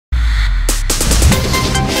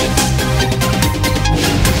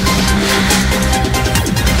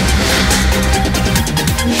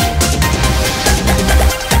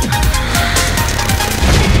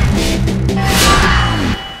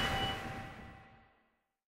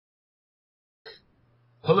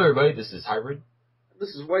Hello everybody, this is Hybrid. This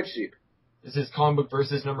is White Sheep. This is comic book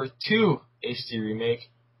versus number 2 HD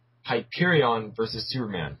remake, Hyperion versus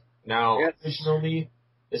Superman. Now, Yes. originally,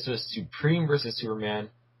 this was Supreme versus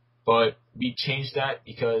Superman, but we changed that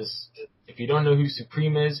because if you don't know who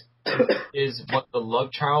Supreme is what the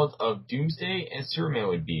love child of Doomsday and Superman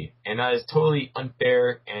would be. And that is totally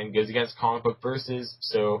unfair and goes against comic book versus,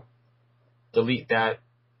 so delete that,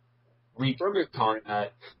 recon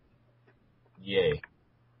that, yay.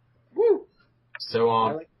 Woo! So,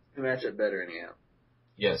 I like the matchup better anyhow.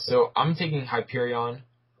 yeah, so I'm taking Hyperion.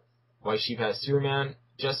 White Sheep has Superman.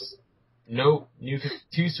 Just no New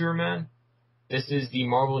 52 Superman. This is the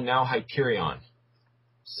Marvel Now Hyperion.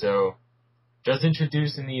 So, just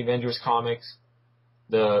introduced in the Avengers comics,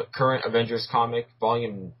 the current Avengers comic,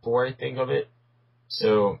 Volume 4, I think, of it.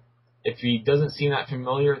 So, if he doesn't seem that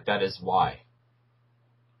familiar, that is why.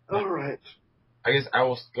 Alright. I guess I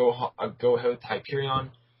will go ahead with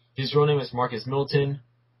Hyperion. His real name is Marcus Milton.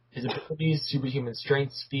 His abilities: superhuman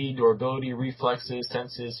strength, speed, durability, reflexes,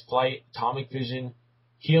 senses, flight, atomic vision,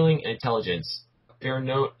 healing, and intelligence. Fair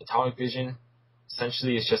note: atomic vision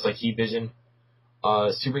essentially is just like heat vision.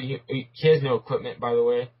 He has no equipment, by the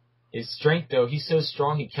way. His strength, though, he's so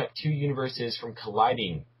strong he kept 2 universes from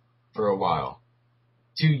colliding for a while.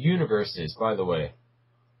 2 universes, by the way.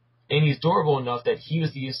 And he's durable enough that he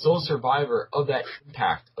was the sole survivor of that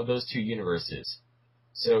impact of those 2 universes.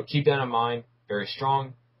 So keep that in mind. Very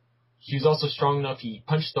strong. He was also strong enough, he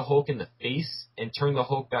punched the Hulk in the face and turned the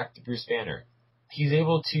Hulk back to Bruce Banner.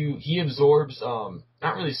 He absorbs,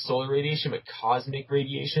 not really solar radiation, but cosmic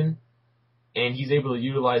radiation, and he's able to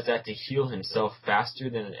utilize that to heal himself faster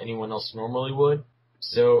than anyone else normally would.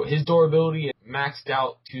 So his durability is maxed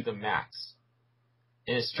out to the max,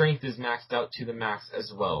 and his strength is maxed out to the max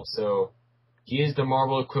as well. So he is the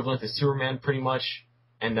Marvel equivalent to Superman pretty much,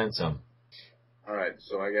 and then some. Alright,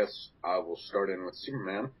 so I guess I will start in with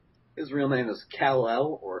Superman. His real name is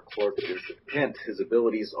Kal-El, or Clark Kent. His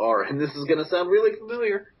abilities are, and this is going to sound really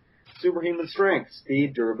familiar, superhuman strength,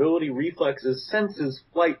 speed, durability, reflexes, senses,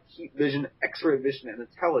 flight, heat vision, X-ray vision, and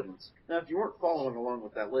intelligence. Now, if you weren't following along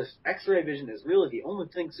with that list, X-ray vision is really the only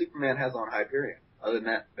thing Superman has on Hyperion. Other than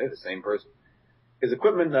that, they're the same person. His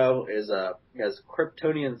equipment, though, is he has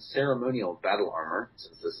Kryptonian ceremonial battle armor.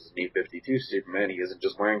 Since this is New 52 Superman, he isn't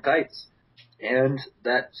just wearing tights. And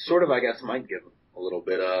that sort of, I guess, might give him a little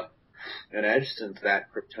bit an edge, since that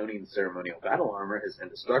Kryptonian ceremonial battle armor is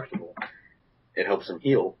indestructible. It helps him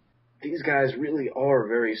heal. These guys really are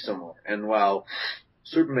very similar. And while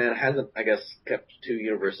Superman hasn't, I guess, kept 2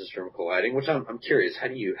 universes from colliding, which I'm curious,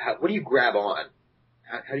 what do you grab on?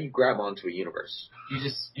 How do you grab onto a universe? You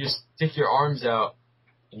just stick your arms out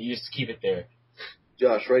and you just keep it there.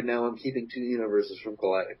 Josh, right now I'm keeping 2 universes from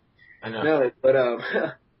colliding. I know. No, but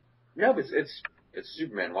no, but it's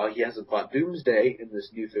Superman. While he hasn't fought Doomsday in this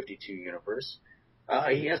New 52 universe,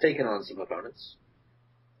 he has taken on some opponents.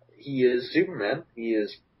 He is Superman. He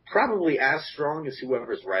is probably as strong as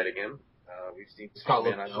whoever's writing him. We've seen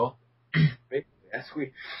Superman. Yes,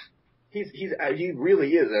 he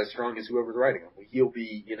really is as strong as whoever's writing him. He'll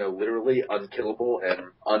be, literally unkillable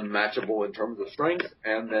and unmatchable in terms of strength,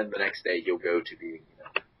 and then the next day he'll go to being,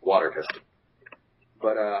 water pistol.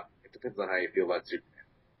 But it depends on how you feel about Superman.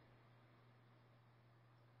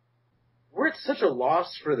 We're at such a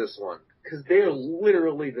loss for this one, because they're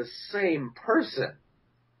literally the same person.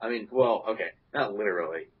 I mean, well, okay, not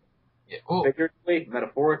literally. Yeah, well, figuratively,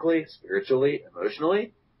 metaphorically, spiritually,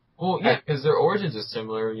 emotionally. Well, yeah, because their origins are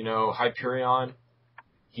similar. Hyperion,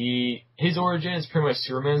 his origin is pretty much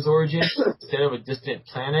Superman's origin. Instead of a distant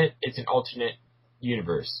planet, it's an alternate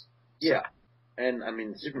universe. Yeah, and I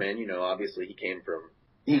mean, Superman, obviously he came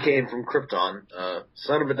from Krypton,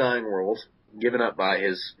 son of a dying world, given up by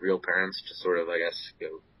his real parents to sort of, I guess,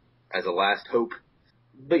 go as a last hope.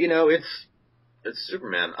 But it's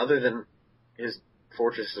Superman. Other than his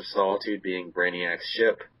Fortress of Solitude being Brainiac's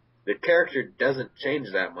ship, the character doesn't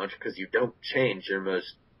change that much because you don't change your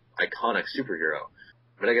most iconic superhero.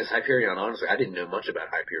 But I guess Hyperion, honestly, I didn't know much about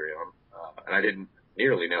Hyperion, and I didn't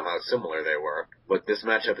nearly know how similar they were. But this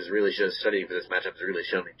matchup studying for this matchup has really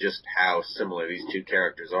shown me just how similar these 2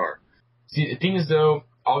 characters are. See, the thing is, though,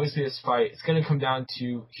 obviously this fight, it's going to come down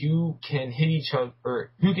to who can hit each other,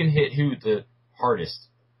 or who can hit who the hardest,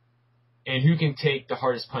 and who can take the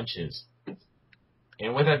hardest punches.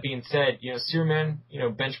 And with that being said, Superman,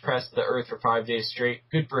 bench pressed the Earth for 5 days straight.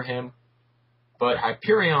 Good for him. But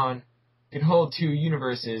Hyperion can hold 2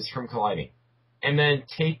 universes from colliding, and then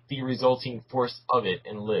take the resulting force of it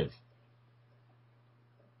and live.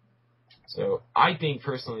 So I think,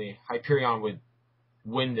 personally, Hyperion would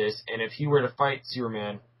win this, and if he were to fight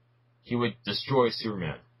Superman, he would destroy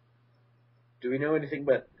Superman. Do we know anything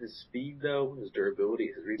about his speed, though? His durability,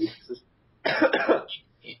 his reflexes?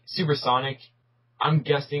 Supersonic, I'm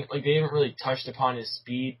guessing, like, they haven't really touched upon his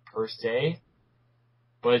speed per se,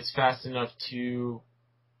 but it's fast enough to,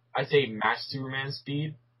 I'd say, match Superman's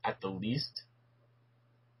speed at the least.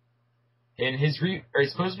 And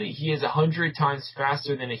supposedly he is 100 times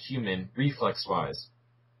faster than a human, reflex-wise.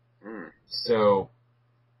 So,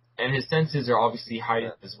 and his senses are obviously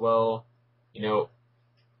heightened as well. You know,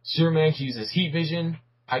 Superman uses heat vision,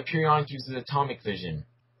 Hyperion uses atomic vision.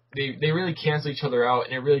 They really cancel each other out,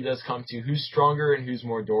 and it really does come to who's stronger and who's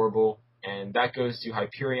more durable, and that goes to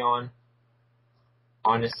Hyperion,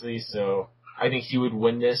 honestly, so I think he would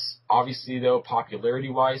win this. Obviously, though,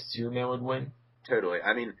 popularity-wise, Superman would win. Totally.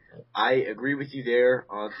 I mean, I agree with you there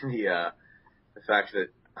on the fact that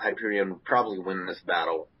Hyperion would probably win this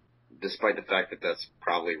battle, despite the fact that that's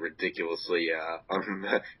probably ridiculously,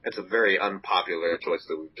 it's a very unpopular choice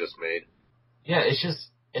that we've just made. Yeah,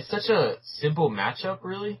 it's such a simple matchup,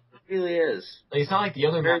 really. It really is. Like, it's not like the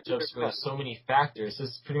other matchups where there's so many factors.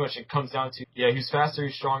 This pretty much, it comes down to, who's faster,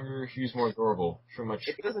 who's stronger, who's more durable, pretty much.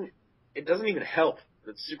 It doesn't even help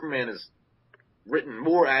that Superman is written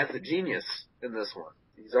more as a genius in this one.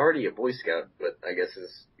 He's already a Boy Scout, but I guess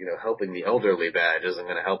his, helping the elderly badge isn't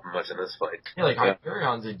going to help him much in this fight. Yeah, like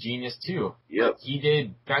Hyperion's a genius too. Yep. Like, he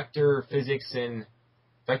did vector physics and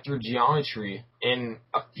vector geometry in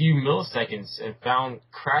a few milliseconds and found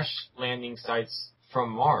crash landing sites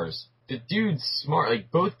from Mars. The dude's smart.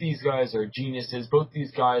 Like, both these guys are geniuses. Both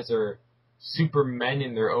these guys are supermen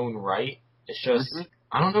in their own right. It's just,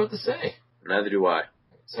 I don't know what to say. Neither do I.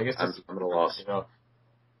 So I guess I'm at a loss.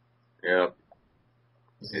 Yeah.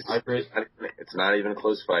 It's not even a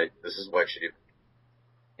close fight. This is Wexu.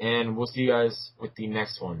 And we'll see you guys with the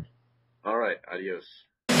next one. All right. Adios.